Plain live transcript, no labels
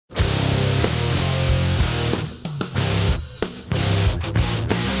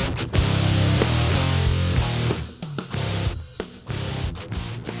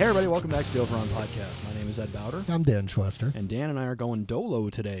Hey everybody, welcome back to the Over On Podcast. My name is Ed Bowder. I'm Dan Schwester. And Dan and I are going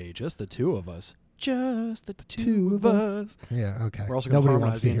dolo today, just the two of us. Just the two of us. Yeah, okay. We're also going to Nobody harmonize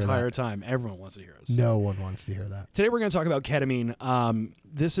wants to the hear entire that. time. Everyone wants to hear us. No one wants to hear that. Today we're going to talk about ketamine.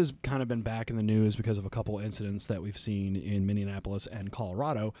 This has kind of been back in the news because of a couple incidents that we've seen in Minneapolis and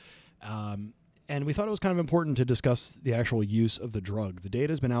Colorado. And we thought it was kind of important to discuss the actual use of the drug. The data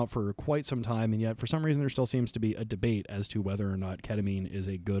has been out for quite some time, and yet for some reason there still seems to be a debate as to whether or not ketamine is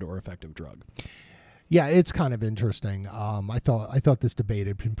a good or effective drug. Yeah, it's kind of interesting. I thought this debate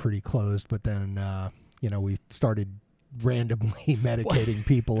had been pretty closed, but then we started randomly medicating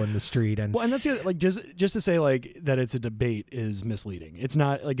people in the street, and that's the other, like just to say like that it's a debate is misleading. It's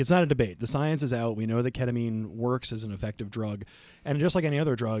not a debate. The science is out. We know that ketamine works as an effective drug, and just like any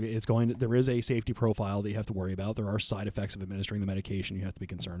other drug, there is a safety profile that you have to worry about. There are side effects of administering the medication you have to be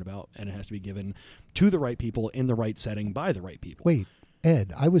concerned about, and it has to be given to the right people in the right setting by the right people. Wait,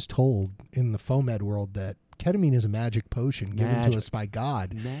 Ed, I was told in the FOMED world that ketamine is a magic potion given to us by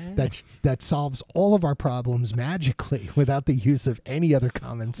God that solves all of our problems magically without the use of any other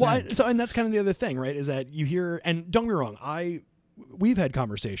common sense. And that's kind of the other thing, right? Is that you hear, and don't get me wrong, we've had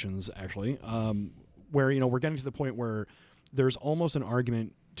conversations actually where we're getting to the point where there's almost an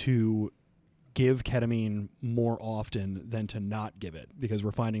argument to give ketamine more often than to not give it, because we're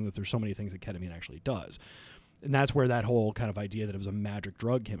finding that there's so many things that ketamine actually does. And that's where that whole kind of idea that it was a magic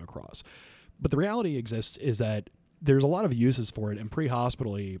drug came across. But the reality exists is that there's a lot of uses for it, and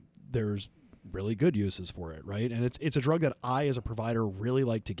pre-hospitally, there's really good uses for it, right? And it's a drug that I, as a provider, really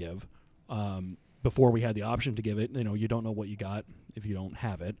like to give. Before we had the option to give it, you don't know what you got if you don't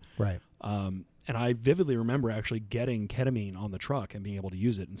have it. Right. And I vividly remember actually getting ketamine on the truck and being able to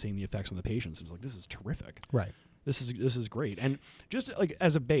use it and seeing the effects on the patients. It was like, this is terrific. Right. This is great. And just like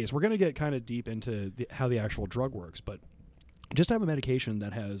as a base, we're going to get kind of deep into how the actual drug works, but just to have a medication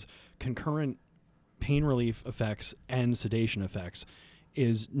that has concurrent pain relief effects and sedation effects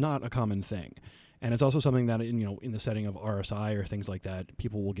is not a common thing. And it's also something that, in the setting of RSI or things like that,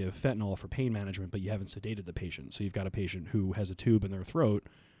 people will give fentanyl for pain management, but you haven't sedated the patient. So you've got a patient who has a tube in their throat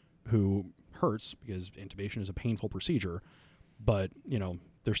who hurts because intubation is a painful procedure, but,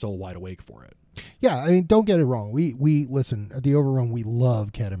 they're still wide awake for it. Yeah, I mean, don't get it wrong. We listen, at the Overrun, we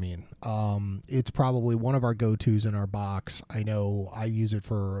love ketamine. It's probably one of our go-tos in our box. I know I use it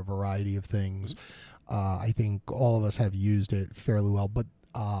for a variety of things. I think all of us have used it fairly well, but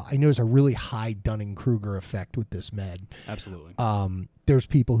I know there's a really high Dunning-Kruger effect with this med. Absolutely. There's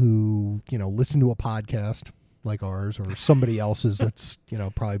people who, listen to a podcast like ours or somebody else's that's,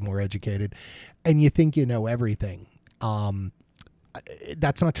 probably more educated, and you think you know everything.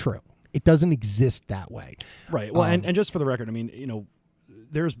 That's not true. It doesn't exist that way. Right. Well, and just for the record, I mean,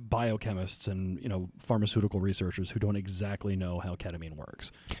 there's biochemists and, pharmaceutical researchers who don't exactly know how ketamine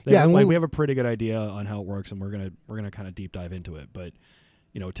works. We have a pretty good idea on how it works, and we're going to kind of deep dive into it. But,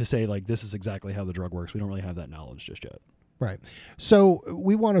 to say like this is exactly how the drug works, we don't really have that knowledge just yet. Right. So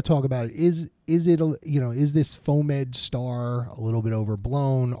we want to talk about it. Is this FOMED star a little bit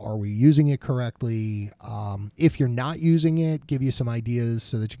overblown? Are we using it correctly? If you're not using it, give you some ideas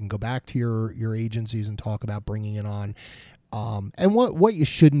so that you can go back to your agencies and talk about bringing it on. And what you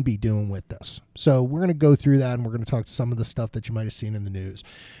shouldn't be doing with this. So we're going to go through that, and we're going to talk to some of the stuff that you might have seen in the news.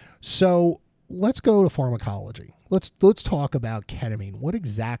 So let's go to pharmacology. Let's talk about ketamine. What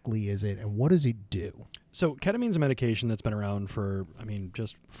exactly is it, and what does it do? So ketamine's a medication that's been around for,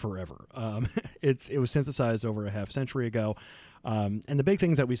 just forever. It was synthesized over a half century ago. And the big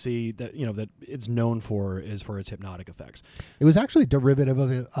things that we see that, that it's known for is for its hypnotic effects. It was actually a derivative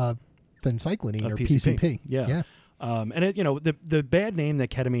of phencyclidine or PCP. Yeah. And it, the bad name that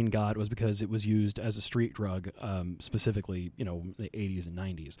ketamine got was because it was used as a street drug, specifically, the 80s and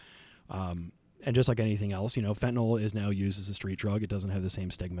 90s. And just like anything else, fentanyl is now used as a street drug. It doesn't have the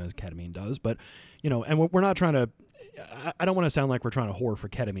same stigma as ketamine does. But, and we're not trying to, I don't want to sound like we're trying to whore for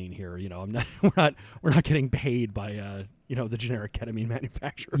ketamine here. We're not getting paid by, the generic ketamine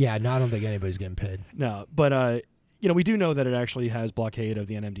manufacturers. Yeah, no, I don't think anybody's getting paid. No, but, we do know that it actually has blockade of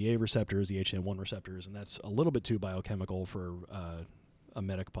the NMDA receptors, the HCM1 receptors, and that's a little bit too biochemical for a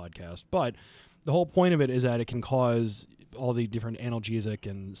medic podcast. But the whole point of it is that it can cause all the different analgesic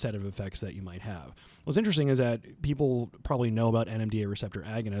and sedative effects that you might have. What's interesting is that people probably know about NMDA receptor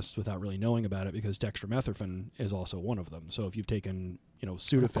agonists without really knowing about it, because dextromethorphan is also one of them. So if you've taken,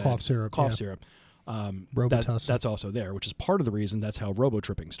 Sudafed, cough syrup, that's also there, which is part of the reason that's how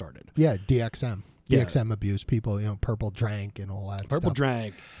robotripping started. Yeah, DXM. DXM abuse, people, purple drank and all that stuff. Purple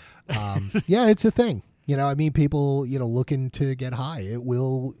drank. Yeah, it's a thing. I mean, people, looking to get high, it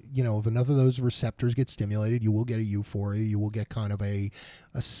will, if enough of those receptors get stimulated, you will get a euphoria. You will get kind of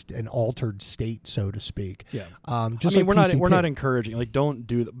an altered state, so to speak. Yeah. Just we're PCP. not encouraging, like, don't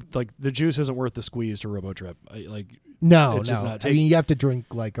do, the juice isn't worth the squeeze to RoboTrip. No. You have to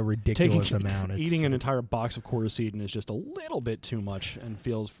drink like a ridiculous amount. Eating an entire box of Coricidin is just a little bit too much and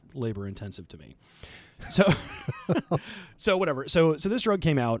feels labor intensive to me. So whatever. So this drug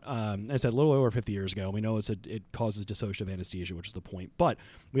came out, as I said, a little over 50 years ago. We know it causes dissociative anesthesia, which is the point. But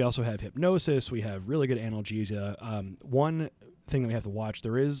we also have hypnosis. We have really good analgesia. One thing that we have to watch,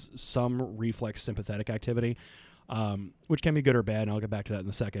 there is some reflex sympathetic activity, which can be good or bad, and I'll get back to that in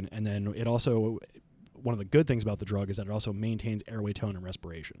a second. And then it also, one of the good things about the drug is that it also maintains airway tone and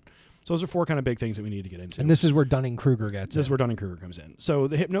respiration. So those are 4 kind of big things that we need to get into. And this is where Dunning-Kruger gets in. This is where Dunning-Kruger comes in. So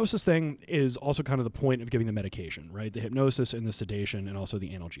the hypnosis thing is also kind of the point of giving the medication, right? The hypnosis and the sedation and also the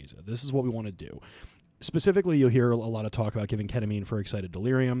analgesia. This is what we want to do. Specifically, you'll hear a lot of talk about giving ketamine for excited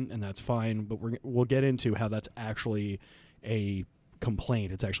delirium, and that's fine, but we'll get into how that's actually a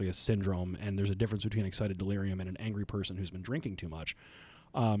complaint. It's actually a syndrome, and there's a difference between excited delirium and an angry person who's been drinking too much.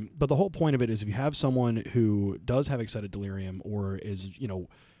 But the whole point of it is if you have someone who does have excited delirium or is,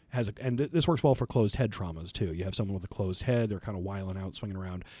 and this works well for closed head traumas too. You have someone with a closed head, they're kind of wiling out, swinging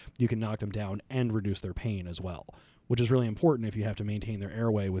around. You can knock them down and reduce their pain as well, which is really important if you have to maintain their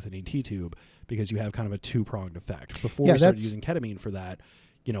airway with an ET tube because you have kind of a 2-pronged effect. Before we started using ketamine for that,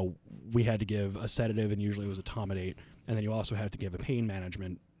 we had to give a sedative, and usually it was etomidate, and then you also have to give a pain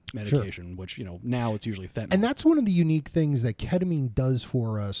management medication, which, now it's usually fentanyl. And that's one of the unique things that ketamine does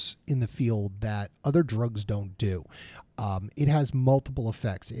for us in the field that other drugs don't do. It has multiple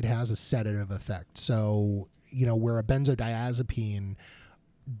effects. It has a sedative effect. So, where a benzodiazepine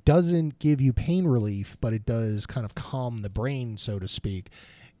doesn't give you pain relief, but it does kind of calm the brain, so to speak,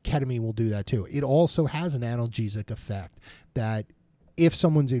 ketamine will do that too. It also has an analgesic effect that if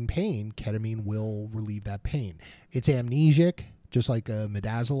someone's in pain, ketamine will relieve that pain. It's amnesic, just like a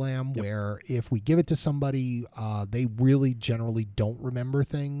midazolam, where if we give it to somebody, they really generally don't remember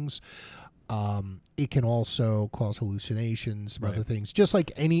things. It can also cause hallucinations, other things, just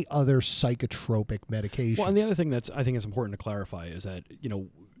like any other psychotropic medication. Well, and the other thing that's I think is important to clarify is that,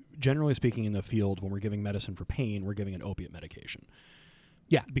 generally speaking in the field, when we're giving medicine for pain, we're giving an opiate medication.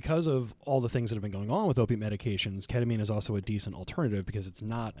 Yeah. Because of all the things that have been going on with opiate medications, ketamine is also a decent alternative because it's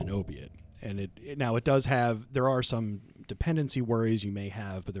not an opiate. And it does have, there are some dependency worries you may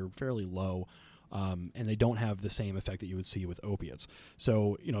have, but they're fairly low. And they don't have the same effect that you would see with opiates.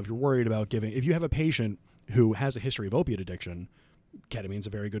 So, if you're worried about if you have a patient who has a history of opiate addiction, ketamine's a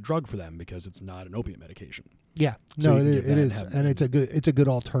very good drug for them because it's not an opiate medication. Yeah, so it is, and it's a good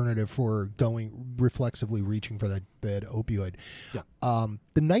alternative for reflexively reaching for that opioid. Yeah.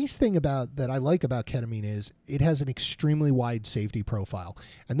 The nice thing that I like about ketamine is it has an extremely wide safety profile,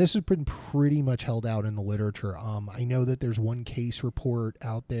 and this has been pretty much held out in the literature. I know that there's one case report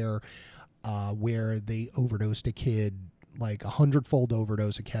out there where they overdosed a kid, like 100-fold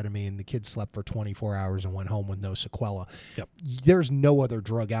overdose of ketamine. The kid slept for 24 hours and went home with no sequela. Yep. There's no other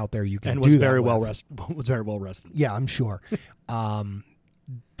drug out there you can and do was that very with. Was very well rested. Yeah, I'm sure.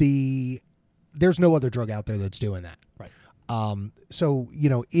 There's no other drug out there that's doing that. Right. So,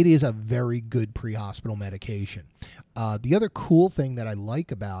 it is a very good pre-hospital medication. The other cool thing that I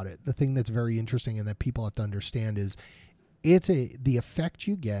like about it, the thing that's very interesting and that people have to understand is the effect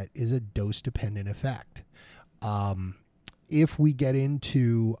you get is a dose-dependent effect. If we get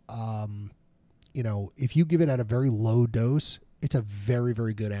into, if you give it at a very low dose, it's a very,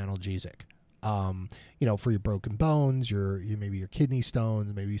 very good analgesic. For your broken bones, maybe your kidney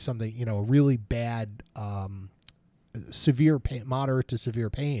stones, maybe something, a really bad, severe pain, moderate to severe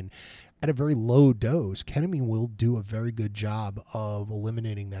pain. At a very low dose, ketamine will do a very good job of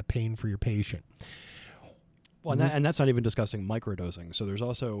eliminating that pain for your patient. Well, and that's not even discussing microdosing. So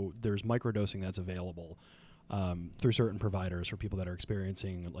there's microdosing that's available through certain providers for people that are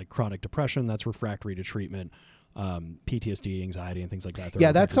experiencing like chronic depression that's refractory to treatment, PTSD, anxiety, and things like that.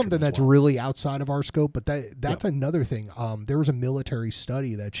 Yeah, that's something that's really outside of our scope, but that's another thing. There was a military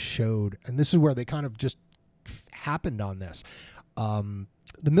study that showed, and this is where they kind of just happened on this.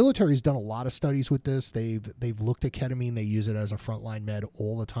 The military's done a lot of studies with this. They've looked at ketamine. They use it as a frontline med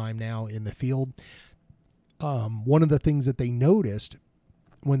all the time now in the field. One of the things that they noticed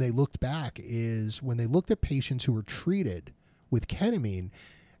when they looked back is when they looked at patients who were treated with ketamine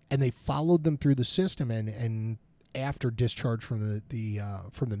and they followed them through the system and after discharge from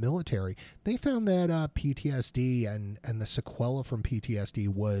the military, they found that PTSD and the sequela from PTSD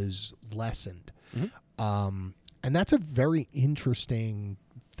was lessened. Mm-hmm. And that's a very interesting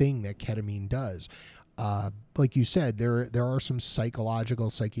thing that ketamine does. like you said, there are some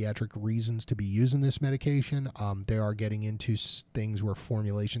psychiatric reasons to be using this medication. They are getting into things where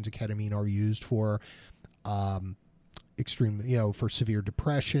formulations of ketamine are used for extreme, for severe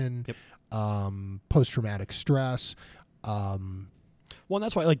depression, post-traumatic stress. Well, and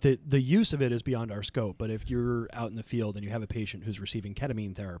that's why, like, the use of it is beyond our scope. But if you're out in the field and you have a patient who's receiving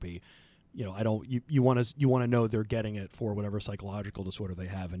ketamine therapy, you want to know they're getting it for whatever psychological disorder they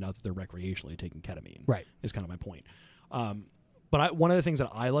have, and not that they're recreationally taking ketamine. Right, is kind of my point. But one of the things that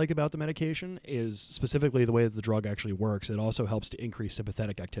I like about the medication is specifically the way that the drug actually works. It also helps to increase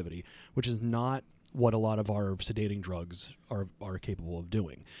sympathetic activity, which is not what a lot of our sedating drugs are capable of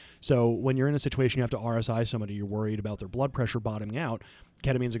doing. So when you're in a situation you have to RSI somebody, you're worried about their blood pressure bottoming out,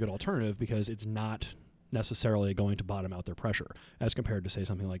 ketamine's a good alternative because it's not necessarily going to bottom out their pressure as compared to, say,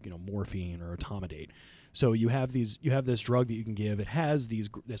 something like morphine or etomidate. So you have this drug that you can give. It has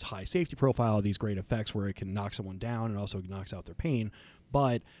this high safety profile, these great effects where it can knock someone down and also knocks out their pain,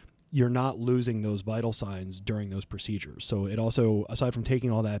 but you're not losing those vital signs during those procedures. So it also, aside from taking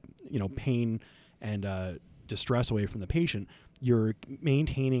all that pain and distress away from the patient, you're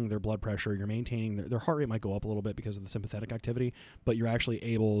maintaining their blood pressure, you're maintaining their heart rate might go up a little bit because of the sympathetic activity, but you're actually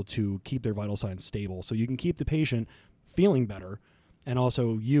able to keep their vital signs stable. So you can keep the patient feeling better, and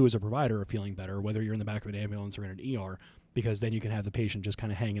also you as a provider are feeling better, whether you're in the back of an ambulance or in an ER, because then you can have the patient just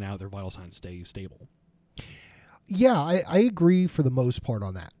kind of hanging out, their vital signs stay stable. Yeah, I agree for the most part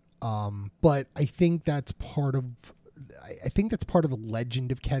on that. But I think that's part of the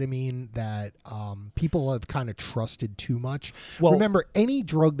legend of ketamine that people have kind of trusted too much. Well, remember, any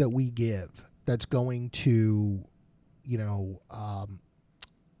drug that we give that's going to,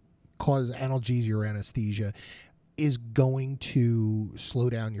 cause analgesia or anesthesia is going to slow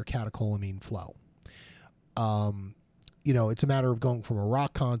down your catecholamine flow. It's a matter of going from a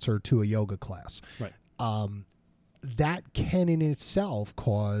rock concert to a yoga class. Right. That can in itself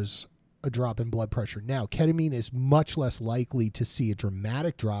cause a drop in blood pressure. Now, ketamine is much less likely to see a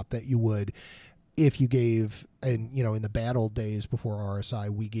dramatic drop that you would if you gave, and in the bad old days before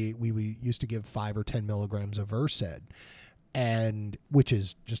RSI, we used to give 5 or 10 milligrams of Versed, and which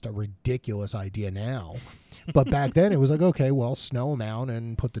is just a ridiculous idea now. But back then it was like, okay, well, snow them out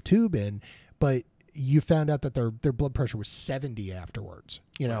and put the tube in. But you found out that their blood pressure was 70 afterwards,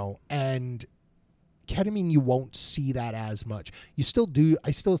 and ketamine, you won't see that as much. You still do.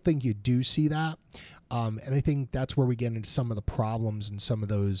 I still think you do see that. And I think that's where we get into some of the problems and some of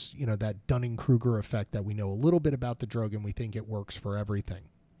those, that Dunning-Kruger effect that we know a little bit about the drug and we think it works for everything.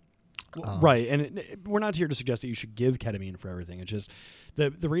 Right. And we're not here to suggest that you should give ketamine for everything. It's just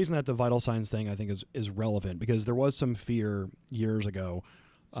the reason that the vital signs thing, I think, is relevant, because there was some fear years ago,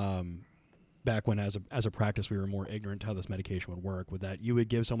 back when as a practice we were more ignorant to how this medication would work, with that you would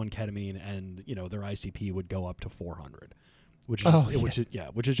give someone ketamine and their ICP would go up to 400, which is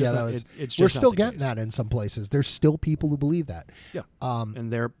just it's we're still getting that in some places. There's still people who believe that. Yeah.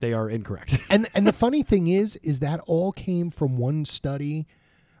 And they are incorrect. and the funny thing is that all came from one study,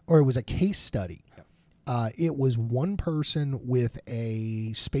 or it was a case study. Yeah. It was one person with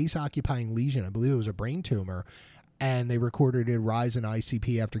a space occupying lesion. I believe it was a brain tumor. And they recorded a rise in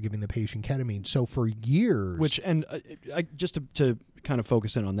ICP after giving the patient ketamine. So for years... just to kind of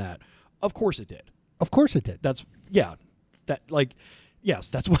focus in on that, of course it did. Of course it did. That's what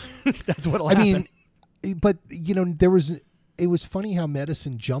that's what'll happen. But, it was funny how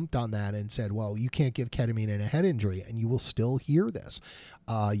medicine jumped on that and said, well, you can't give ketamine in a head injury, and you will still hear this.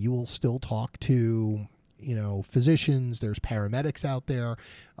 You will still talk to... physicians, there's paramedics out there,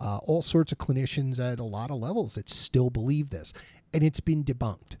 all sorts of clinicians at a lot of levels that still believe this, and it's been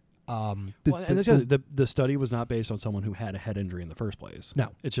debunked. The study was not based on someone who had a head injury in the first place. No,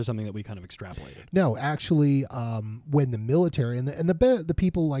 it's just something that we kind of extrapolated. No, actually, when the military and the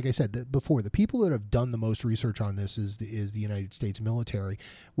people, like I said before, the people that have done the most research on this is the United States military,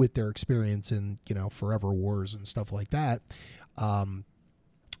 with their experience in forever wars and stuff like that.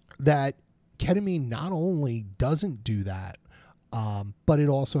 That ketamine not only doesn't do that, but it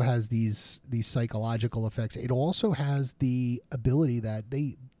also has these psychological effects. It also has the ability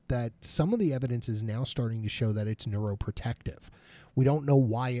that some of the evidence is now starting to show that it's neuroprotective. We don't know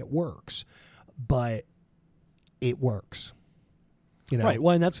why it works, but it works. Right.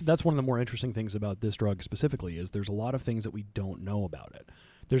 Well, and that's one of the more interesting things about this drug specifically, is there's a lot of things that we don't know about it.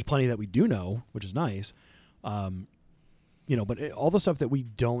 There's plenty that we do know, which is nice. But all the stuff that we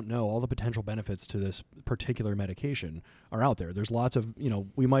don't know, all the potential benefits to this particular medication are out there. There's lots of,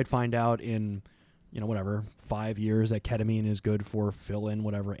 we might find out in, 5 years that ketamine is good for fill in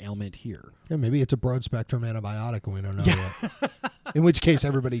whatever ailment here. Yeah, maybe it's a broad spectrum antibiotic and we don't know yet. In which case,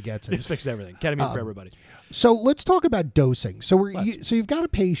 everybody gets it. It's fixed everything. Ketamine for everybody. So let's talk about dosing. So Let's. you've got a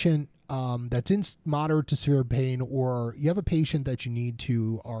patient that's in moderate to severe pain, or you have a patient that you need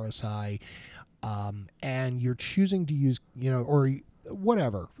to RSI, and you're choosing to use, or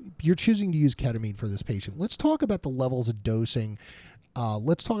whatever, you're choosing to use ketamine for this patient. Let's talk about the levels of dosing.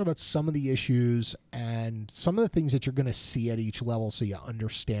 Let's talk about some of the issues and some of the things that you're going to see at each level so you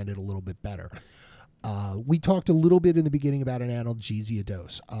understand it a little bit better. We talked a little bit in the beginning about an analgesia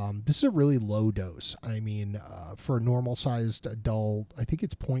dose. This is a really low dose. I mean, for a normal sized adult, I think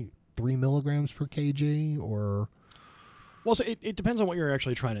it's 0.3 milligrams per kg or... Well, so it depends on what you're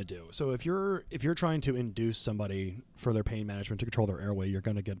actually trying to do. So if you're trying to induce somebody for their pain management to control their airway, you're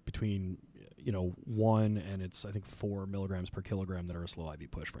going to get between 1 and it's I think 4 milligrams per kilogram that are a slow IV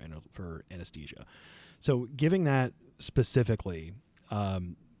push for anesthesia. So giving that specifically,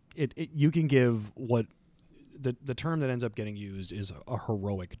 you can give what the term that ends up getting used is a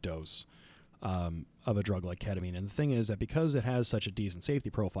heroic dose of a drug like ketamine. And the thing is that because it has such a decent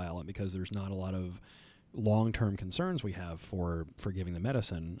safety profile and because there's not a lot of long-term concerns we have for giving the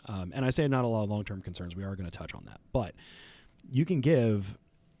medicine, and I say not a lot of long-term concerns, we are going to touch on that, but you can give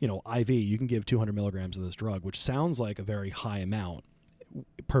IV, you can give 200 milligrams of this drug, which sounds like a very high amount,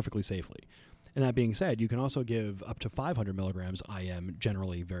 perfectly safely. And that being said, you can also give up to 500 milligrams IM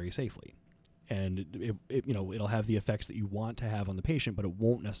generally very safely. And it'll have the effects that you want to have on the patient, but it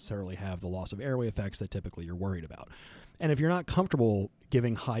won't necessarily have the loss of airway effects that typically you're worried about. And if you're not comfortable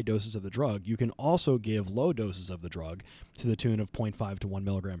giving high doses of the drug, you can also give low doses of the drug to the tune of 0.5 to 1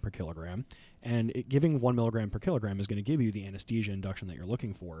 milligram per kilogram. And giving 1 milligram per kilogram is going to give you the anesthesia induction that you're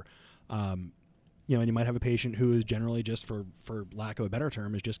looking for. And you might have a patient who is generally just, for lack of a better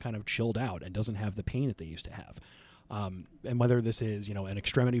term, is just kind of chilled out and doesn't have the pain that they used to have. And whether this is, an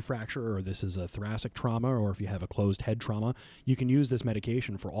extremity fracture or this is a thoracic trauma or if you have a closed head trauma, you can use this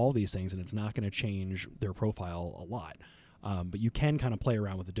medication for all these things and it's not going to change their profile a lot. But you can kind of play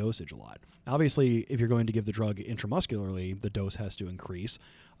around with the dosage a lot. Obviously, if you're going to give the drug intramuscularly, the dose has to increase.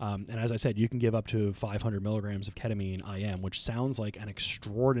 And as I said, you can give up to 500 milligrams of ketamine IM, which sounds like an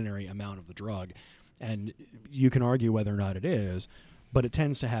extraordinary amount of the drug. And you can argue whether or not it is, but it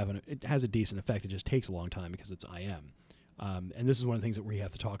tends to it has a decent effect. It just takes a long time because it's IM. And this is one of the things that we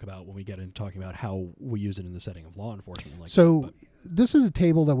have to talk about when we get into talking about how we use it in the setting of law enforcement. This is a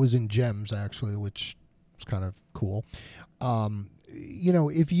table that was in GEMS, actually, which is kind of cool.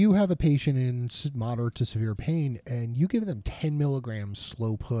 If you have a patient in moderate to severe pain and you give them 10 milligrams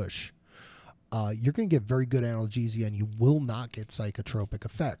slow push, you're going to get very good analgesia and you will not get psychotropic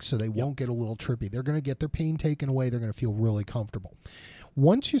effects. So they won't get a little trippy. They're going to get their pain taken away. They're going to feel really comfortable.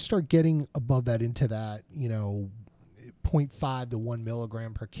 Once you start getting above that into that, 0.5 to 1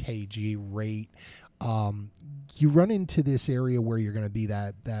 milligram per kg rate, you run into this area where you're going to be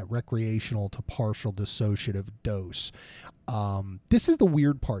that recreational to partial dissociative dose. This is the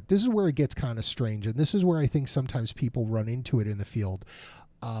weird part. This is where it gets kind of strange. And this is where I think sometimes people run into it in the field.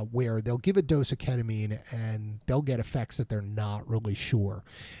 Where they'll give a dose of ketamine and they'll get effects that they're not really sure.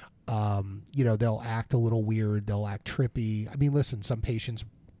 They'll act a little weird. They'll act trippy. I mean, listen, some patients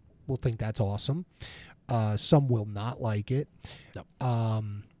will think that's awesome. Some will not like it. Yep.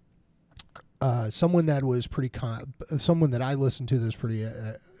 Someone that was someone that I listened to that was pretty,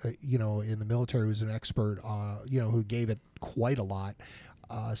 in the military was an expert, who gave it quite a lot.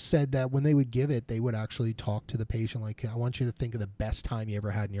 Said that when they would give it, they would actually talk to the patient like, I want you to think of the best time you ever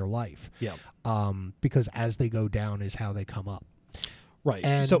had in your life. Yeah. Because as they go down is how they come up. Right.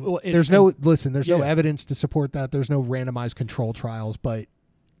 And there's no evidence to support that. There's no randomized control trials, but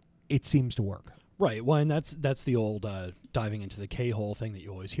it seems to work. Right. Well, and that's the old diving into the K-hole thing that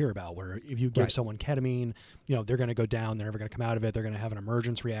you always hear about, where if you give someone ketamine, they're going to go down, they're never going to come out of it, they're going to have an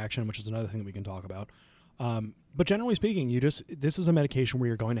emergence reaction, which is another thing that we can talk about. But generally speaking, this is a medication where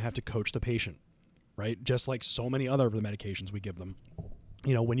you're going to have to coach the patient, right? Just like so many other of the medications we give them.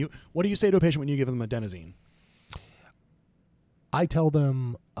 What do you say to a patient when you give them adenosine? I tell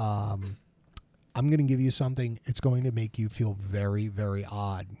them, I'm going to give you something. It's going to make you feel very, very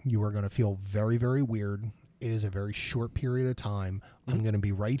odd. You are going to feel very, very weird. It is a very short period of time. Mm-hmm. I'm going to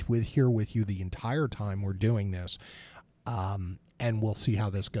be right here with you the entire time we're doing this. And we'll see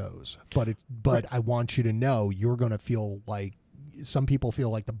how this goes. But I want you to know you're going to feel like some people feel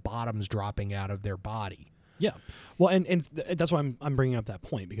like the bottom's dropping out of their body. Yeah. Well, and that's why I'm bringing up that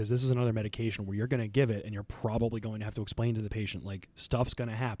point, because this is another medication where you're going to give it and you're probably going to have to explain to the patient, like, stuff's going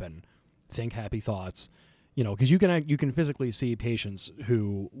to happen. Think happy thoughts, because you can physically see patients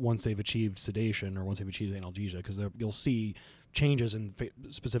who, once they've achieved sedation or once they've achieved analgesia, because you'll see changes in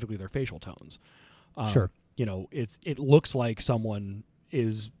specifically their facial tones. Sure. it looks like someone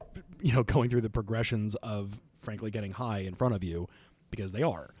is, going through the progressions of frankly getting high in front of you, because they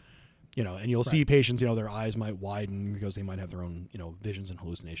are. And you'll see patients, their eyes might widen because they might have their own, visions and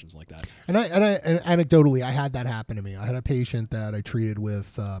hallucinations like that. And anecdotally, I had that happen to me. I had a patient that I treated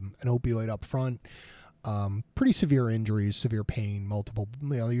with an opioid up front, pretty severe injuries, severe pain, multiple,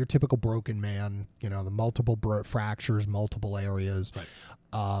 your typical broken man, the multiple fractures, multiple areas,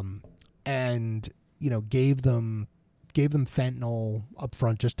 and gave them fentanyl up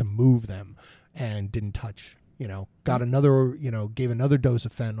front just to move them, and didn't touch. Got another, gave another dose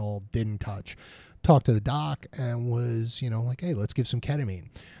of fentanyl, didn't touch. Talked to the doc and was, like, hey, let's give some ketamine.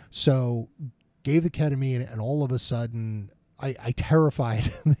 So gave the ketamine, and all of a sudden I terrified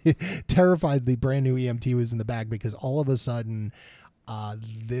the brand new EMT who was in the back, because all of a sudden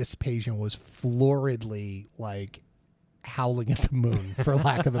this patient was floridly like howling at the moon, for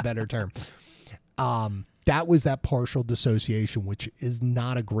lack of a better term. That was that partial dissociation, which is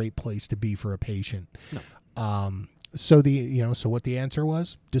not a great place to be for a patient. No. So what the answer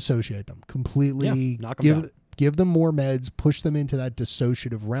was, dissociate them completely, knock them down. Give them more meds, push them into that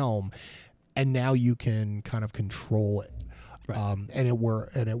dissociative realm, and now you can kind of control it. And it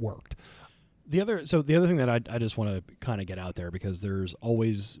worked. The other thing that I just want to kind of get out there, because there's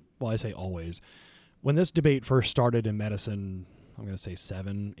always, I say always, when this debate first started in medicine, I'm going to say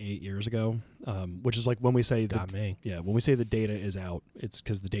 7-8 years ago, which is like when we say when we say the data is out, it's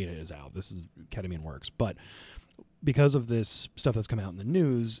because the data is out. This is ketamine works. But because of this stuff that's come out in the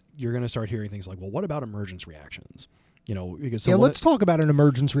news, you're going to start hearing things like, well, what about emergence reactions? Because let's talk about an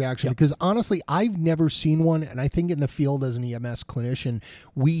emergence reaction, because honestly, I've never seen one, and I think in the field as an EMS clinician,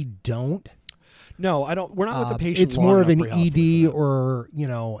 we don't. No, I don't. We're not with the patient. It's more of an ED or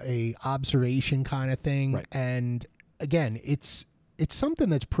a observation kind of thing, right. And again, it's something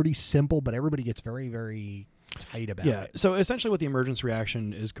that's pretty simple, but everybody gets very, very tight about it. Yeah. So essentially what the emergence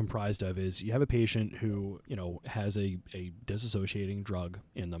reaction is comprised of is you have a patient who, has a disassociating drug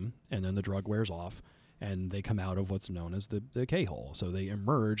in them, and then the drug wears off, and they come out of what's known as the K-hole. So they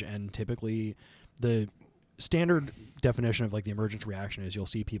emerge, and typically the standard definition of like the emergence reaction is you'll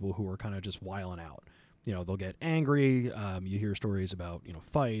see people who are kind of just wiling out. They'll get angry. You hear stories about,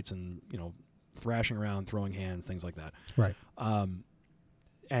 fights and, thrashing around, throwing hands, things like that. Right.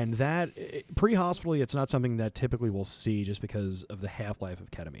 And that pre-hospitally, it's not something that typically we'll see just because of the half-life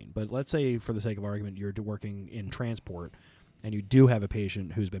of ketamine. But let's say, for the sake of argument, you're working in transport and you do have a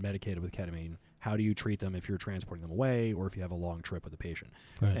patient who's been medicated with ketamine. How do you treat them if you're transporting them away or if you have a long trip with the patient?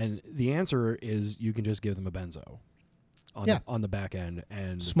 Right. And the answer is you can just give them a benzo on the back end,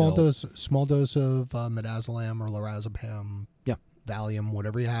 and small dose of midazolam or lorazepam. Yeah. Valium,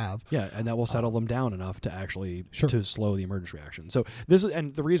 whatever you have. Yeah, and that will settle them down enough to actually to slow the emergence reaction. So this is,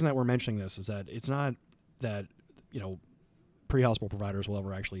 and the reason that we're mentioning this is that it's not that, pre-hospital providers will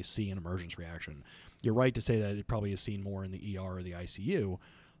ever actually see an emergence reaction. You're right to say that it probably is seen more in the ER or the ICU.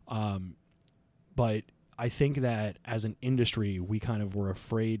 But I think that as an industry, we kind of were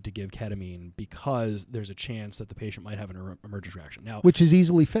afraid to give ketamine because there's a chance that the patient might have an emergence reaction. Now, which is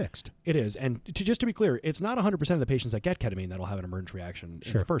easily fixed. It is. And just to be clear, it's not 100% of the patients that get ketamine that'll have an emergence reaction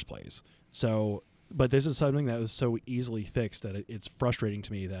in the first place. So, but this is something that was so easily fixed that it's frustrating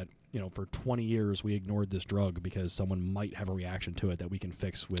to me that, for 20 years we ignored this drug because someone might have a reaction to it that we can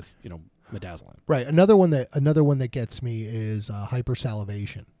fix with, midazolam. Right. Another one that gets me is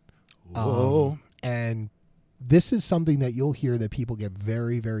hypersalivation. And this is something that you'll hear that people get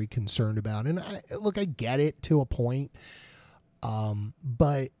very, very concerned about. And I get it to a point.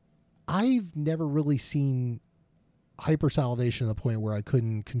 But I've never really seen hypersalivation to the point where I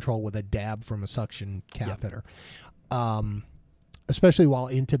couldn't control with a dab from a suction catheter. Especially while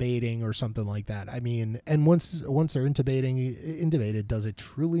intubating or something like that. I mean, and once they're intubated, does it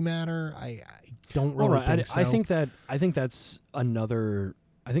truly matter? I don't really think so. I think that's another.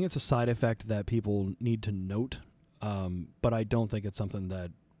 I think it's a side effect that people need to note, but I don't think it's something that,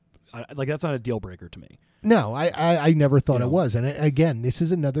 that's not a deal breaker to me. No, I never thought it was. And again, this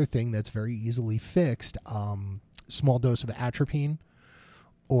is another thing that's very easily fixed. Small dose of atropine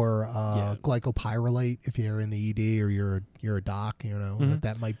or glycopyrrolate if you're in the ED or you're a doc,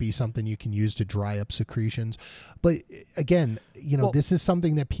 that might be something you can use to dry up secretions. But again, this is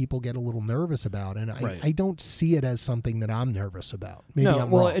something that people get a little nervous about, and I don't see it as something that I'm nervous about. Maybe I'm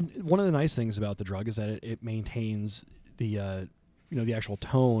wrong. And one of the nice things about the drug is that it maintains the the actual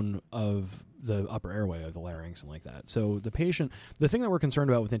tone of the upper airway of the larynx and like that. So the thing that we're concerned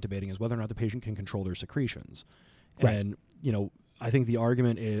about with intubating is whether or not the patient can control their secretions. Right. And I think the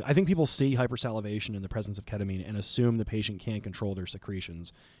argument is, I think people see hypersalivation in the presence of ketamine and assume the patient can't control their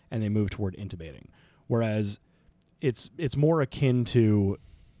secretions, and they move toward intubating. whereas it's more akin to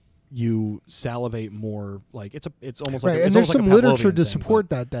you salivate more, like it's almost like right. it's And there's almost like some a literature Pavlovian to thing, support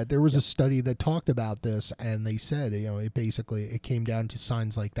but- that there was a study that talked about this, and they said, it came down to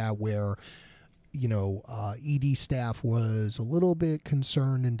signs like that where, ED staff was a little bit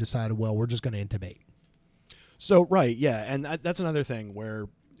concerned and decided, well, we're just going to intubate. So right, yeah, and that's another thing where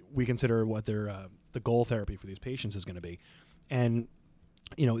we consider what their the goal therapy for these patients is going to be, and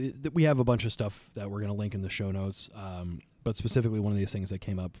we have a bunch of stuff that we're going to link in the show notes, but specifically one of these things that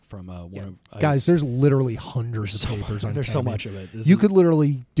came up from one of guys. There's literally hundreds of papers on. There's ketamine. so much of it. You could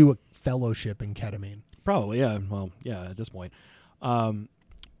literally do a fellowship in ketamine. Probably, yeah. Well, yeah, at this point,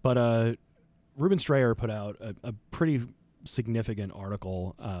 but Ruben Strayer put out a pretty significant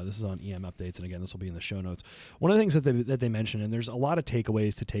article. This is on EM Updates, and again, this will be in the show notes. One of the things that they mentioned, and there's a lot of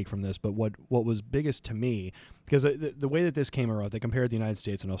takeaways to take from this, but what was biggest to me, because the way that this came around, they compared the United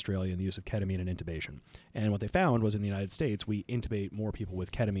States and Australia in the use of ketamine and intubation, and what they found was in the United States we intubate more people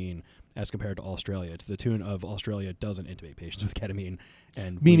with ketamine as compared to Australia, to the tune of Australia doesn't intubate patients with ketamine,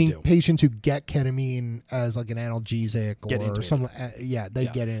 and meaning we do. patients who get ketamine as like an analgesic Get or intubated. some, they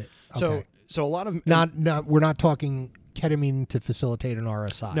get it. Okay. So a lot of not we're not talking ketamine to facilitate an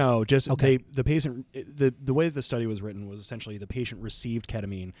RSI. No, just Okay. the patient. The way that the study was written was essentially the patient received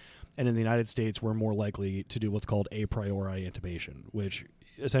ketamine, and in the United States, we're more likely to do what's called a priori intubation, which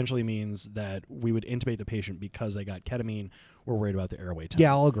essentially means that we would intubate the patient because they got ketamine. We're worried about the airway time.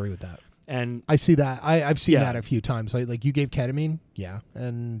 Yeah, I'll agree with that. And I see that. I've seen Yeah. that a few times. Like you gave ketamine, yeah,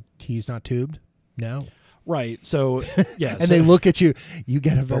 and he's not tubed, no. right, so yeah, And they look at you. You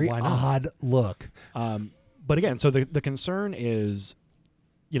get a very why not? odd look. But again, so the concern is,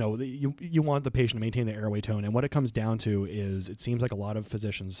 you want the patient to maintain the airway tone, and what it comes down to is it seems like a lot of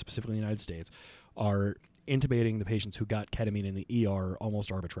physicians, specifically in the United States, are intubating the patients who got ketamine in the ER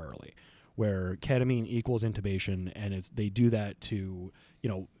almost arbitrarily, where ketamine equals intubation, and they do that to,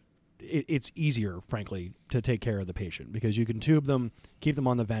 it's easier, frankly, to take care of the patient because you can tube them, keep them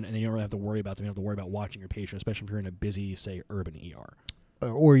on the vent, and then you don't really have to worry about them. You don't have to worry about watching your patient, especially if you're in a busy, say, urban ER.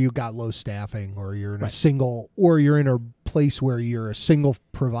 Or you got low staffing, or you're in Right. or you're in a place where you're a single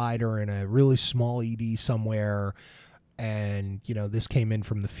provider in a really small ED somewhere, and this came in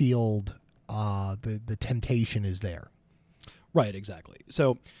from the field. The temptation is there. Right, exactly.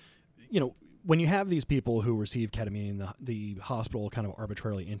 So, when you have these people who receive ketamine, the hospital kind of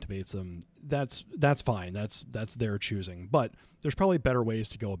arbitrarily intubates them. That's fine. That's their choosing. But there's probably better ways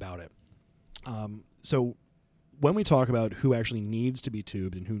to go about it. So when we talk about who actually needs to be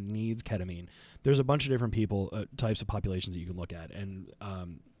tubed and who needs ketamine, there's a bunch of different people, types of populations that you can look at. And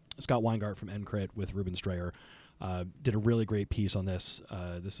Scott Weingart from NCRIT with Ruben Strayer did a really great piece on this.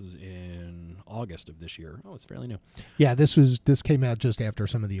 This was in August of this year. Oh, it's fairly new. Yeah, this came out just after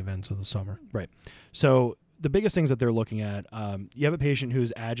some of the events of the summer. Right. So the biggest things that they're looking at, you have a patient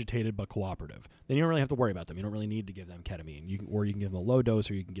who's agitated but cooperative. Then you don't really have to worry about them. You don't really need to give them ketamine. You can give them a low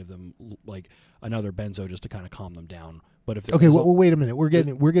dose, or you can give them like another benzo just to kind of calm them down. But if Okay, well, wait a minute. We're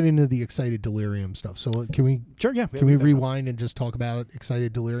getting into the excited delirium stuff. So can we sure, yeah, can we rewind and just talk about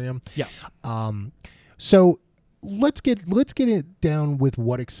excited delirium? Yes. So let's get it down with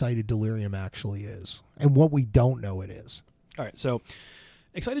what excited delirium actually is and what we don't know it is. All right. So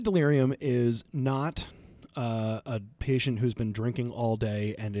excited delirium is not a patient who's been drinking all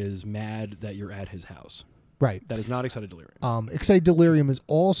day and is mad that you're at his house. Right. That is not excited delirium. Excited delirium is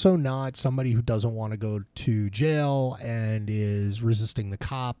also not somebody who doesn't want to go to jail and is resisting the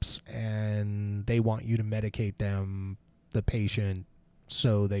cops, and they want you to medicate them, the patient,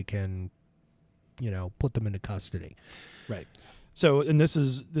 so they can, put them into custody. Right. So, and this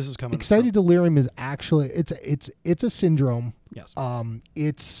is coming. Excited delirium is actually it's a syndrome. Yes.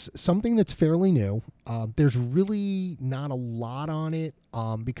 It's something that's fairly new. There's really not a lot on it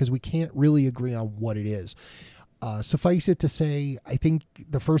because we can't really agree on what it is. Suffice it to say, I think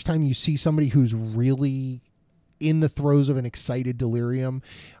the first time you see somebody who's really in the throes of an excited delirium,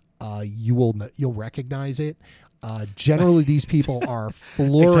 you'll recognize it. Generally, these people are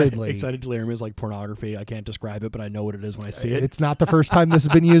floridly excited delirium is like pornography. I can't describe it, but I know what it is when I see it. It's not the first time this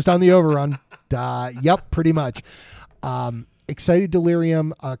has been used on the Overrun. Yep, pretty much. Excited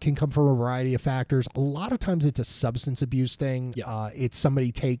delirium can come from a variety of factors. A lot of times it's a substance abuse thing. Yeah. It's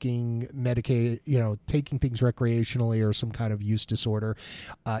somebody taking taking things recreationally or some kind of use disorder.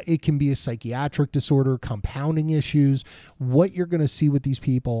 It can be a psychiatric disorder, compounding issues. What you're going to see with these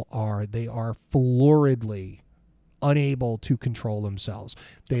people they are floridly unable to control themselves.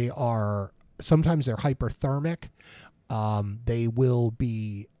 Sometimes they're hyperthermic. You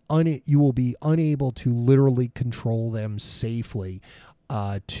will be unable to literally control them safely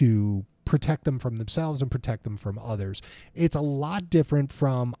to protect them from themselves and protect them from others. It's a lot different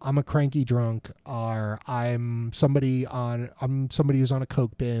from I'm a cranky drunk or I'm somebody who's on a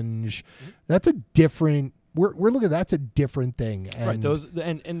coke binge. That's a different. We're looking at that's a different thing. And right. Those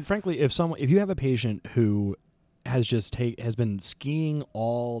and frankly, if you have a patient who has been skiing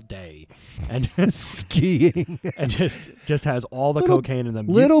all day and skiing and just has all the cocaine in them.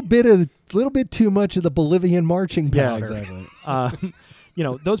 Little bit too much of the Bolivian marching powder. Yeah, exactly.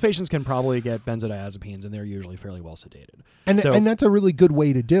 Those patients can probably get benzodiazepines, and they're usually fairly well sedated. And that's a really good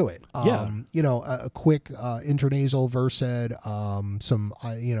way to do it. Yeah. A quick intranasal Versed, some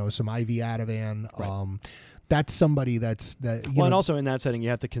IV Ativan. Right. That's somebody and also in that setting, you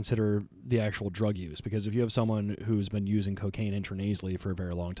have to consider the actual drug use, because if you have someone who's been using cocaine intranasally for a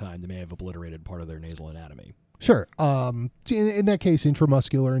very long time, they may have obliterated part of their nasal anatomy. Sure. In that case,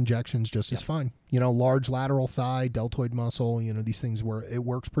 intramuscular injections just as fine. Large lateral thigh, deltoid muscle, these things it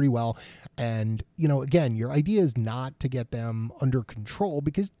works pretty well. And, again, your idea is not to get them under control,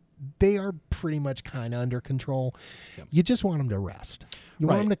 because they are pretty much kind of under control. Yep. You just want them to rest. You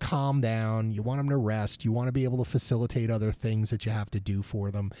want them to calm down. You want them to rest. You want to be able to facilitate other things that you have to do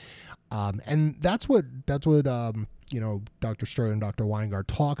for them. And that's what Dr. Stroh and Dr. Weingart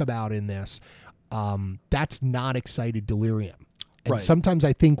talk about in this. That's not excited delirium. And sometimes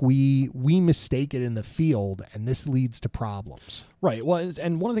I think we mistake it in the field, and this leads to problems. Right. Well,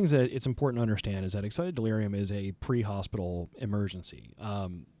 and one of the things that it's important to understand is that excited delirium is a pre-hospital emergency.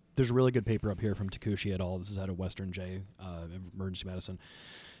 There's a really good paper up here from Takushi et al. This is out of Western J, Emergency Medicine.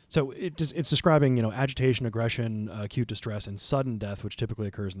 So it's describing, agitation, aggression, acute distress, and sudden death, which typically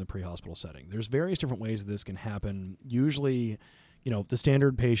occurs in the pre-hospital setting. There's various different ways that this can happen. Usually, the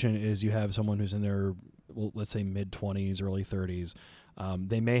standard patient is you have someone who's in their, let's say, mid-20s, early 30s.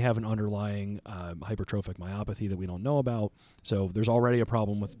 They may have an underlying hypertrophic myopathy that we don't know about. So there's already a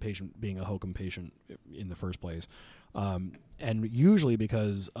problem with the patient being a hokum patient in the first place. And usually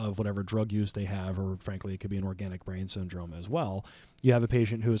because of whatever drug use they have, or frankly, it could be an organic brain syndrome as well, you have a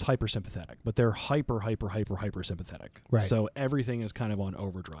patient who is hypersympathetic, but they're hypersympathetic. Right. So everything is kind of on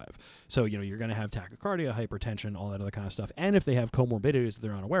overdrive. So, you're going to have tachycardia, hypertension, all that other kind of stuff. And if they have comorbidities that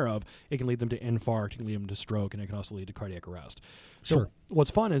they're unaware of, it can lead them to infarct, it can lead them to stroke, and it can also lead to cardiac arrest. So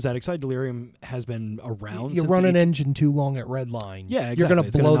what's fun is that excited delirium has been around. You run an engine too long at red line. Yeah, exactly. You're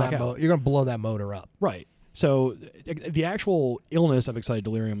going to blow that motor up. Right. So the actual illness of excited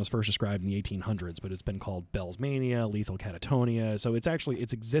delirium was first described in the 1800s, but it's been called Bell's mania, lethal catatonia. So it's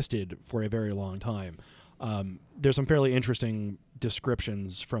existed for a very long time. There's some fairly interesting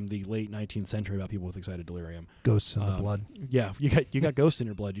descriptions from the late 19th century about people with excited delirium. Ghosts in the blood. Yeah, you got ghosts in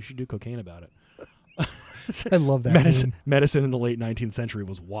your blood. You should do cocaine about it. I love that. Medicine in the late 19th century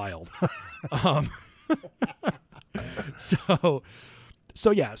was wild.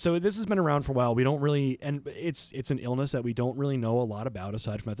 So this has been around for a while. We don't really, and it's an illness that we don't really know a lot about,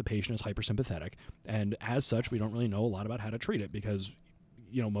 aside from that the patient is hypersympathetic, and as such, we don't really know a lot about how to treat it, because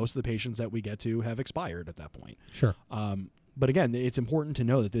most of the patients that we get to have expired at that point. Sure. But again, it's important to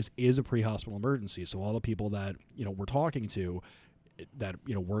know that this is a pre-hospital emergency. So all the people that we're talking to that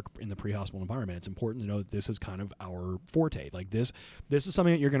work in the pre-hospital environment, it's important to know that this is kind of our forte. Like this is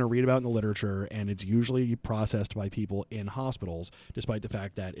something that you're going to read about in the literature, and it's usually processed by people in hospitals, despite the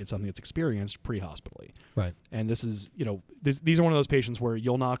fact that it's something that's experienced pre-hospitally. Right. And this is these are one of those patients where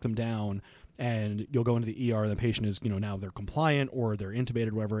you'll knock them down and you'll go into the ER, and the patient is now they're compliant or they're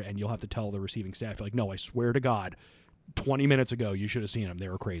intubated or whatever, and you'll have to tell the receiving staff, like, no, I swear to God, 20 minutes ago you should have seen them. They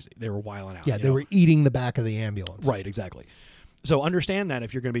were crazy. They were wiling out. Yeah, they were eating the back of the ambulance. Right, exactly. So understand that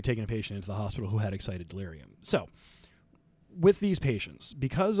if you're going to be taking a patient into the hospital who had excited delirium. So with these patients,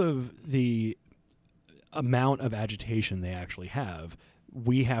 because of the amount of agitation they actually have,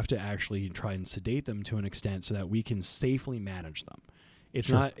 we have to actually try and sedate them to an extent so that we can safely manage them.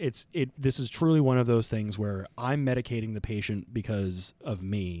 This is truly one of those things where I'm medicating the patient because of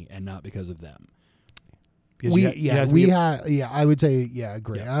me and not because of them. I would say,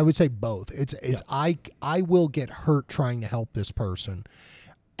 agree. Yeah. I would say both. I will get hurt trying to help this person,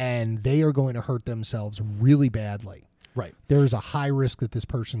 and they are going to hurt themselves really badly. Right. There is a high risk that this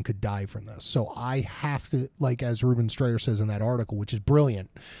person could die from this. So I have to, like as Ruben Strayer says in that article, which is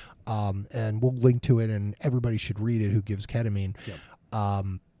brilliant, and we'll link to it, and everybody should read it who gives ketamine.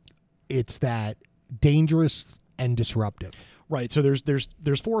 Yep. It's that dangerous and disruptive. Right. So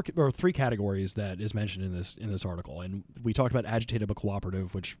there's 4 or 3 categories that is mentioned in this article, and we talked about agitated but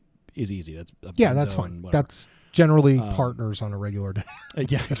cooperative, which is easy. That's fine. Whatever. That's generally partners on a regular day.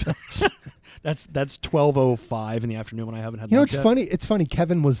 Yeah. That's 12:05 in the afternoon when I haven't had lunch yet. It's funny.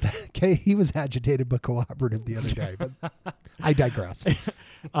 Kevin was he was agitated but cooperative the other day, but I digress.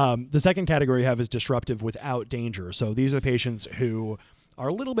 The second category you have is disruptive without danger. So these are the patients who are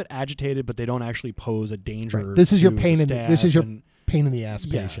a little bit agitated, but they don't actually pose a danger. Right. This is your to pain the in staff this is your and- pain in the ass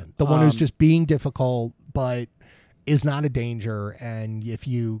Yeah. patient. The one who's just being difficult, but is not a danger. And if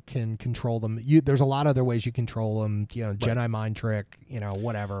you can control them, there's a lot of other ways you control them. Jedi mind trick.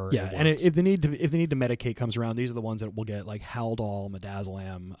 Whatever. Yeah, it and works. if the need to medicate comes around, these are the ones that will get like Haldol,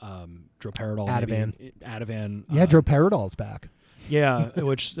 Midazolam, droperidol, maybe, Ativan. Droperidol's back. Yeah,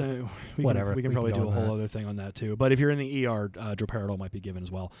 which Whatever. we can probably do a whole other thing on that too. But if you're in the ER, droperidol might be given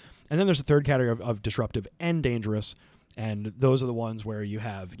as well. And then there's a third category of disruptive and dangerous, and those are the ones where you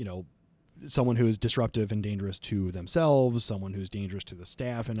have someone who is disruptive and dangerous to themselves, someone who's dangerous to the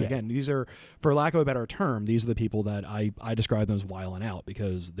staff. And again, these are, for lack of a better term, these are the people that I describe them as wiling out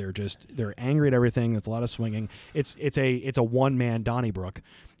because they're angry at everything. That's a lot of swinging. It's a one man Donnybrook,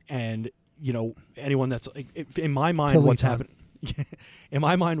 and anyone that's in my mind what's happening. In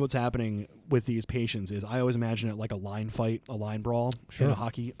my mind, what's happening with these patients is I always imagine it like a line fight, a line brawl in a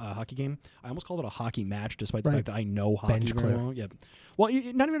hockey game. I almost called it a hockey match, despite the fact that I know hockey bench very clear. well. Yeah, well,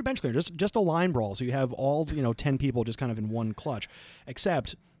 not even a bench clear, just a line brawl. So you have all 10 people just kind of in one clutch,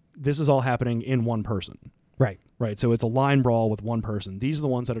 except this is all happening in one person. Right. So it's a line brawl with one person. These are the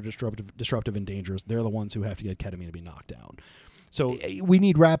ones that are disruptive and dangerous. They're the ones who have to get ketamine to be knocked down. So we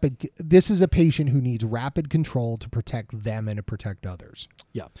need this is a patient who needs rapid control to protect them and to protect others.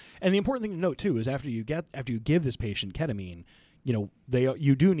 Yeah. And the important thing to note too is after you give this patient ketamine,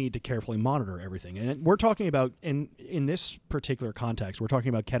 you do need to carefully monitor everything. And we're talking about in this particular context, we're talking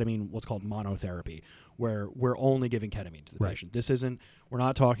about ketamine, what's called monotherapy, where we're only giving ketamine to the patient. We're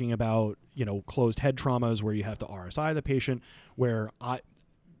not talking about, closed head traumas where you have to RSI the patient, where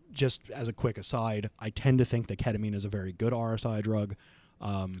just as a quick aside, I tend to think that ketamine is a very good RSI drug.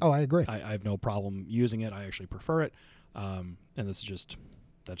 I agree. I have no problem using it. I actually prefer it. And that's just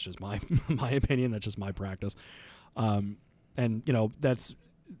my my opinion. That's just my practice. And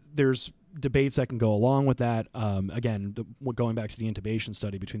there's debates that can go along with that. Again, going back to the intubation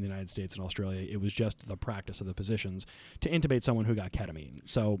study between the United States and Australia, it was just the practice of the physicians to intubate someone who got ketamine.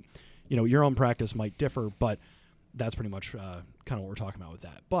 So, your own practice might differ, but that's pretty much kind of what we're talking about with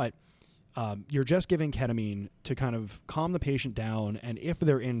that. But you're just giving ketamine to kind of calm the patient down, and if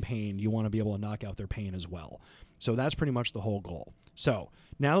they're in pain, you want to be able to knock out their pain as well. So that's pretty much the whole goal. So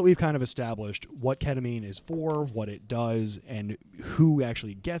now that we've kind of established what ketamine is for, what it does, and who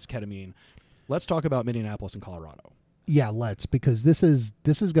actually gets ketamine, let's talk about Minneapolis and Colorado. Yeah, because this is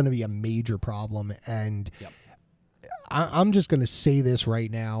going to be a major problem, and I'm just going to say this right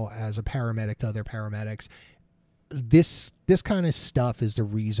now as a paramedic to other paramedics. This kind of stuff is the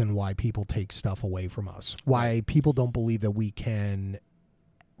reason why people take stuff away from us. Why people don't believe that we can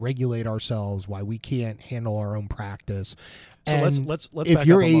regulate ourselves. Why we can't handle our own practice. So and let's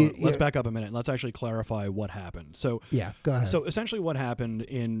back up a minute. Let's actually clarify what happened. So go ahead. So essentially, what happened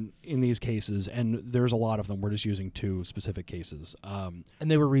in these cases, and there's a lot of them. We're just using two specific cases. And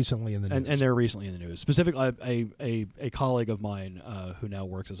they were recently in the news. And they're recently in the news. Specifically, a colleague of mine who now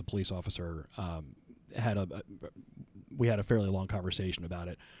works as a police officer. We had a fairly long conversation about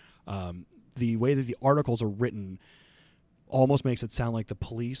it. The way that the articles are written almost makes it sound like the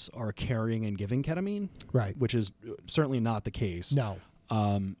police are carrying and giving ketamine, right? Which is certainly not the case. No.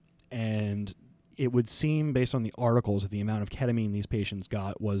 And it would seem, based on the articles, that the amount of ketamine these patients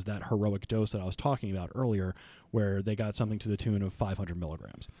got was that heroic dose that I was talking about earlier, where they got something to the tune of 500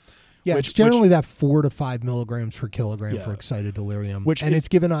 milligrams. Yeah, it's generally that 4 to 5 milligrams per kilogram for excited delirium. It's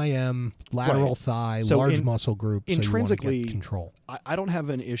given IM, lateral thigh, so large muscle group, intrinsically, so you want to get control. I don't have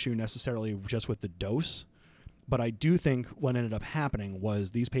an issue necessarily just with the dose, but I do think what ended up happening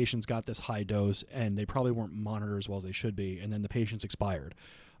was these patients got this high dose and they probably weren't monitored as well as they should be, and then the patients expired,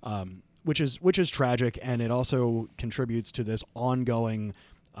 which is tragic, and it also contributes to this ongoing,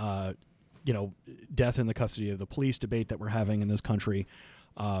 death in the custody of the police debate that we're having in this country.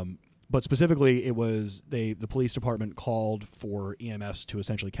 But specifically, it was the police department called for EMS to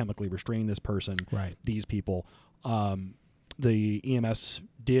essentially chemically restrain this person, these people. The EMS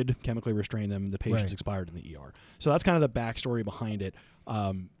did chemically restrain them. The patients expired in the ER. So that's kind of the backstory behind it.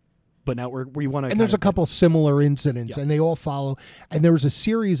 But now we want to. And there's a couple similar incidents, and they all follow. And there was a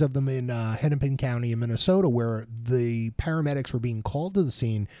series of them in Hennepin County in Minnesota where the paramedics were being called to the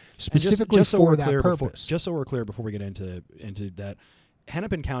scene specifically for that purpose. Just so we're clear before we get into that.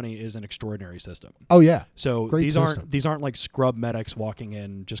 Hennepin County is an extraordinary system. Oh yeah. So these aren't like scrub medics walking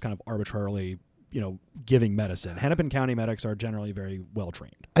in just kind of arbitrarily, giving medicine. Hennepin County medics are generally very well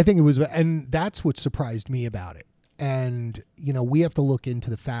trained. I think it was, and that's what surprised me about it. And, we have to look into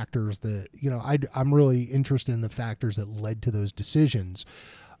the factors that, I'm really interested in the factors that led to those decisions.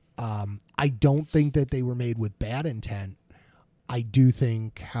 I don't think that they were made with bad intent. I do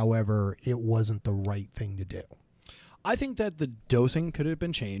think, however, it wasn't the right thing to do. I think that the dosing could have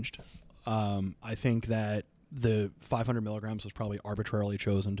been changed. I think that the 500 milligrams was probably arbitrarily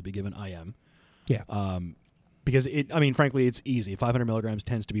chosen to be given IM. Yeah. Because frankly, it's easy. 500 milligrams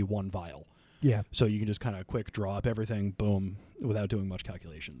tends to be one vial. Yeah. So you can just kind of quick draw up everything, boom, without doing much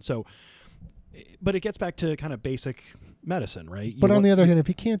calculation. So, but it gets back to kind of basic medicine, right? But on the other hand, if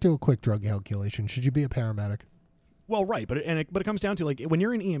you can't do a quick drug calculation, should you be a paramedic? Well, right. But it comes down to, like, when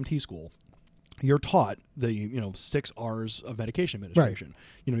you're in EMT school, you're taught the 6 R's of medication administration.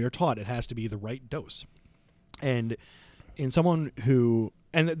 Right. You're taught it has to be the right dose. And in someone who,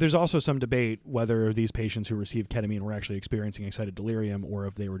 and there's also some debate whether these patients who received ketamine were actually experiencing excited delirium or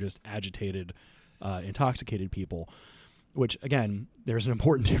if they were just agitated, intoxicated people, which, again, there's an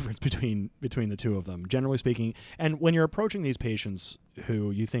important difference between the two of them, generally speaking. And when you're approaching these patients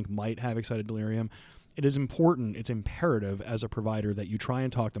who you think might have excited delirium, it is important, it's imperative as a provider that you try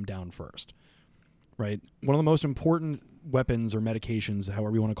and talk them down first. Right? One of the most important weapons or medications,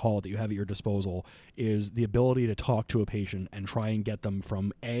 however you want to call it, that you have at your disposal is the ability to talk to a patient and try and get them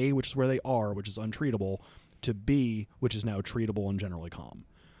from A, which is where they are, which is untreatable, to B, which is now treatable and generally calm.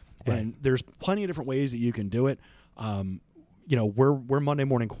 Right. And there's plenty of different ways that you can do it. We're Monday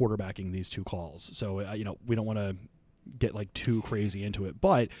morning quarterbacking these 2 calls. So, we don't want to get like too crazy into it,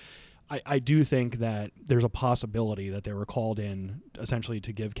 but I do think that there's a possibility that they were called in essentially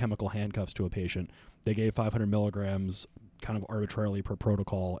to give chemical handcuffs to a patient. They gave 500 milligrams kind of arbitrarily per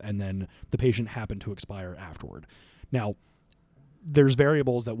protocol, and then the patient happened to expire afterward. Now, there's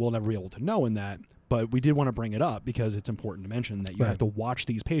variables that we'll never be able to know in that, but we did want to bring it up because it's important to mention that you have to watch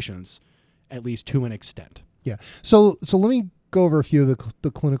these patients at least to an extent. Yeah. So let me go over a few of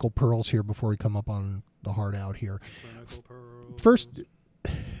the clinical pearls here before we come up on the hard out here. Clinical pearls.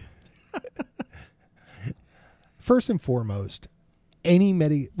 First and foremost,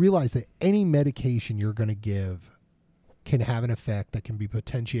 realize that any medication you're going to give can have an effect that can be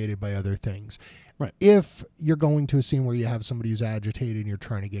potentiated by other things. Right. If you're going to a scene where you have somebody who's agitated and you're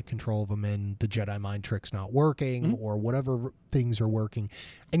trying to get control of them and the Jedi mind trick's not working or whatever things are working,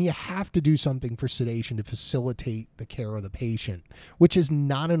 and you have to do something for sedation to facilitate the care of the patient, which is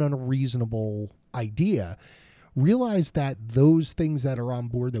not an unreasonable idea, realize that those things that are on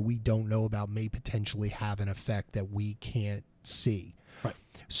board that we don't know about may potentially have an effect that we can't see. Right.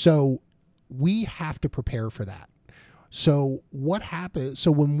 So we have to prepare for that. So what happens? So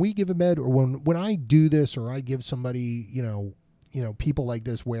when we give a med, or when I do this, or I give somebody, people like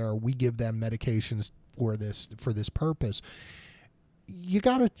this, where we give them medications for this purpose, you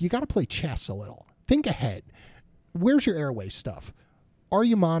gotta play chess a little. Think ahead. Where's your airway stuff? Are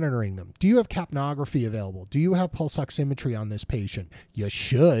you monitoring them? Do you have capnography available? Do you have pulse oximetry on this patient? You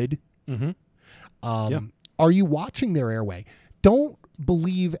should. Mm-hmm. Are you watching their airway? Don't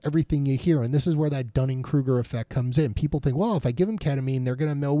believe everything you hear. And this is where that Dunning-Kruger effect comes in. People think, well, if I give them ketamine, they're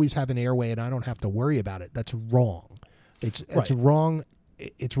going to always have an airway and I don't have to worry about it. That's wrong. It's wrong.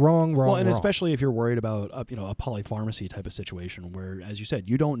 It's wrong. Well, and especially if you're worried about a polypharmacy type of situation where, as you said,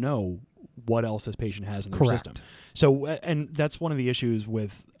 you don't know what else this patient has in their system. So, and that's one of the issues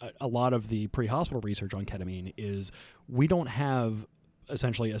with a lot of the pre-hospital research on ketamine is we don't have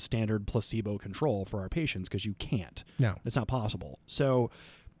essentially a standard placebo control for our patients because you can't. No. It's not possible. So,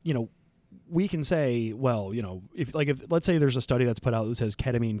 we can say, well, if let's say there's a study that's put out that says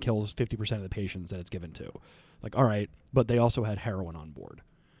ketamine kills 50% of the patients that it's given to. Like, all right, but they also had heroin on board,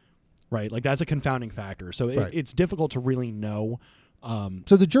 right? Like, that's a confounding factor. So it's difficult to really know.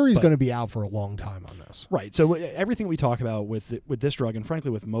 So the jury's going to be out for a long time on this. Right. So everything we talk about with this drug, and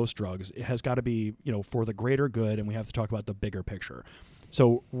frankly with most drugs, it has got to be, for the greater good, and we have to talk about the bigger picture.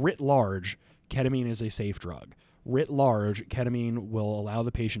 So writ large, ketamine is a safe drug. Writ large, ketamine will allow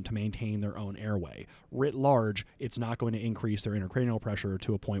the patient to maintain their own airway. Writ large, it's not going to increase their intracranial pressure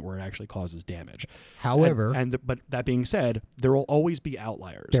to a point where it actually causes damage. However, but that being said, there will always be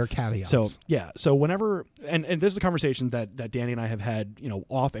outliers. There are caveats. So whenever, and this is a conversation that Danny and I have had,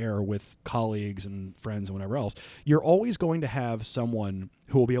 off air with colleagues and friends and whatever else. You're always going to have someone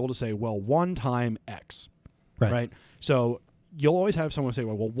who will be able to say, well, one time X, right? So you'll always have someone say,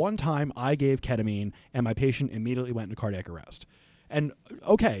 well, one time I gave ketamine and my patient immediately went into cardiac arrest. And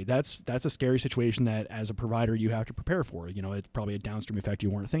okay, that's a scary situation that as a provider you have to prepare for. It's probably a downstream effect you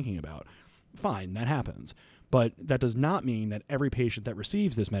weren't thinking about. Fine, that happens. But that does not mean that every patient that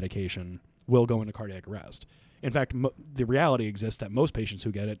receives this medication will go into cardiac arrest. In fact, the reality exists that most patients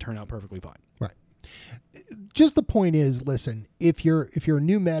who get it turn out perfectly fine. Right. Just the point is, listen, if you're a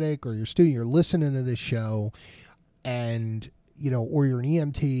new medic or you're a student, you're listening to this show, and or you're an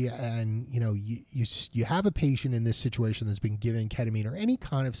EMT, and you have a patient in this situation that's been given ketamine or any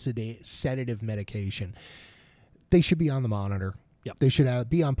kind of sedative medication, they should be on the monitor. Yep. They should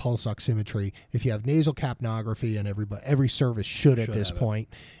be on pulse oximetry. If you have nasal capnography, and every service should at this point,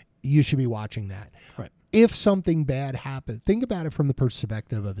 you should be watching that. Right. If something bad happens, think about it from the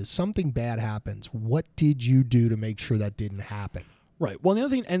perspective of, if something bad happens, what did you do to make sure that didn't happen? Right. Well, the other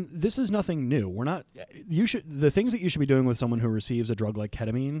thing, and this is nothing new. The things that you should be doing with someone who receives a drug like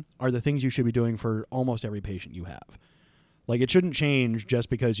ketamine are the things you should be doing for almost every patient you have. Like, it shouldn't change just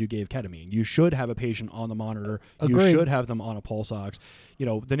because you gave ketamine. You should have a patient on the monitor. Agreed. You should have them on a pulse ox.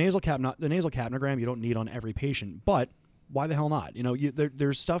 The nasal capnogram you don't need on every patient, but why the hell not?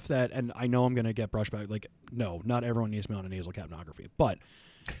 There's stuff that, and I know I'm going to get brushed back. Like, no, not everyone needs to be on a nasal capnography, but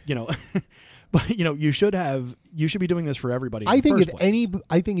you should be doing this for everybody. I think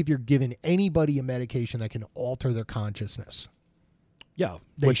if you're giving anybody a medication that can alter their consciousness,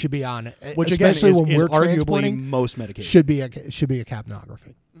 they should be on it. Which especially again when is we're arguably transporting, most medication should be a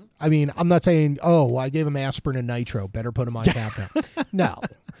capnography. I mean, I'm not saying, I gave him aspirin and nitro, better put him on capno. No.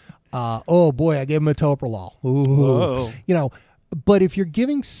 Oh boy, I gave him a toprolol. Ooh. But if you're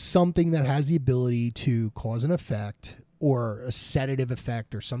giving something that has the ability to cause an effect or a sedative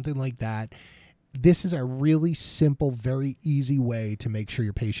effect or something like that, this is a really simple, very easy way to make sure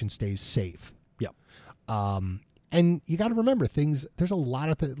your patient stays safe. Yep. And you got to remember there's a lot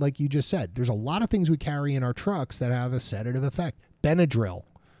of, like you just said, there's a lot of things we carry in our trucks that have a sedative effect. Benadryl.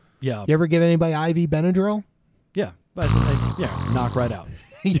 Yeah. You ever give anybody IV Benadryl? Yeah. Knock right out.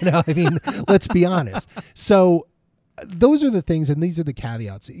 I mean, let's be honest. So those are the things, and these are the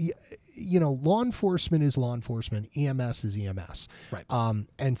caveats. Law enforcement is law enforcement. EMS is EMS. Right.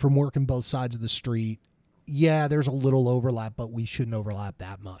 And from working both sides of the street, there's a little overlap, but we shouldn't overlap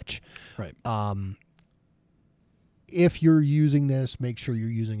that much. Right. If you're using this, make sure you're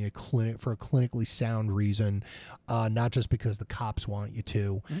using for a clinically sound reason, not just because the cops want you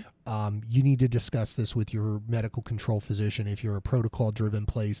to. Mm-hmm. You need to discuss this with your medical control physician. If you're a protocol-driven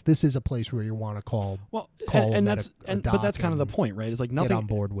place, this is a place where you want to call. Well, but that's kind of the point, right? It's like nothing. Get on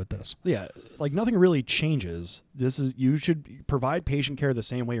board with this. Yeah, like nothing really changes. You should provide patient care the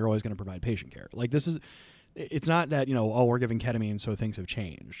same way you're always going to provide patient care. Like this is, it's not that we're giving ketamine so things have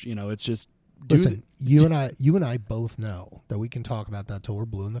changed. It's just. Listen, you and I both know that we can talk about that till we're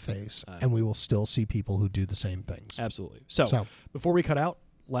blue in the face, and we will still see people who do the same things. Absolutely. So before we cut out,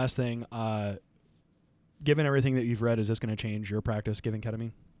 last thing, given everything that you've read, is this going to change your practice giving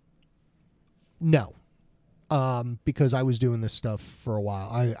ketamine? No. Because I was doing this stuff for a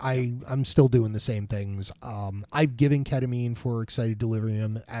while. I'm still doing the same things. I've given ketamine for excited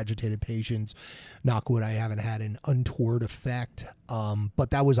delirium, agitated patients. Knock wood, I haven't had an untoward effect. But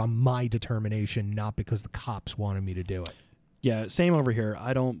that was on my determination, not because the cops wanted me to do it. Yeah, same over here.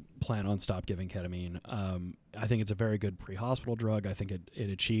 I don't plan on stop giving ketamine. I think it's a very good pre-hospital drug. I think it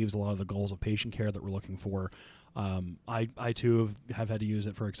achieves a lot of the goals of patient care that we're looking for. I too have had to use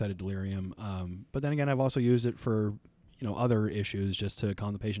it for excited delirium. But then again, I've also used it for, other issues just to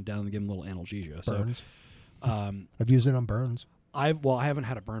calm the patient down and give them a little analgesia. Burns. I've used it on burns. I haven't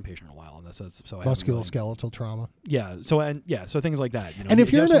had a burn patient in a while, and so musculoskeletal trauma. Yeah. So things like that. And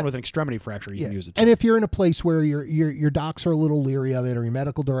if you're someone with an extremity fracture, you can use it too. And if you're in a place where your docs are a little leery of it, or your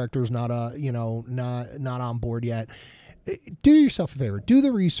medical director's not on board yet, do yourself a favor. Do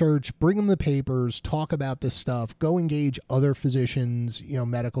the research. Bring them the papers. Talk about this stuff. Go engage other physicians.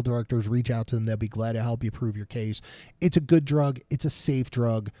 Medical directors. Reach out to them. They'll be glad to help you prove your case. It's a good drug. It's a safe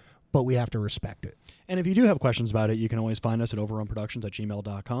drug, but we have to respect it. And if you do have questions about it, you can always find us at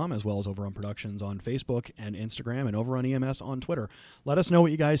overrunproductions@gmail.com, as well as Overrun Productions on Facebook and Instagram, and Overrun EMS on Twitter. Let us know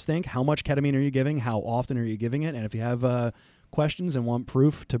what you guys think. How much ketamine are you giving? How often are you giving it? And if you have questions and want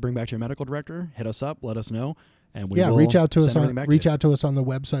proof to bring back to your medical director, hit us up. Let us know. And we will reach out to us on the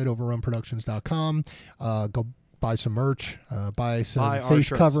website, overrunproductions.com. Go buy some merch, buy some face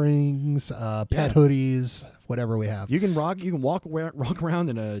coverings, pet hoodies, whatever we have. You can walk around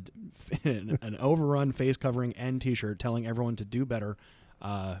in an Overrun face covering and T-shirt, telling everyone to do better,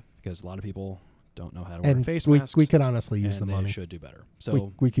 because a lot of people don't know how to wear face masks. We could honestly use the money. They should do better.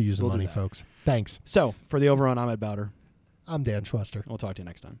 So we could use the money, folks. Thanks. So for the Overrun, I'm Ed Bowder. I'm Dan Schwester. We'll talk to you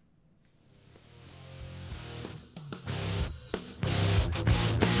next time.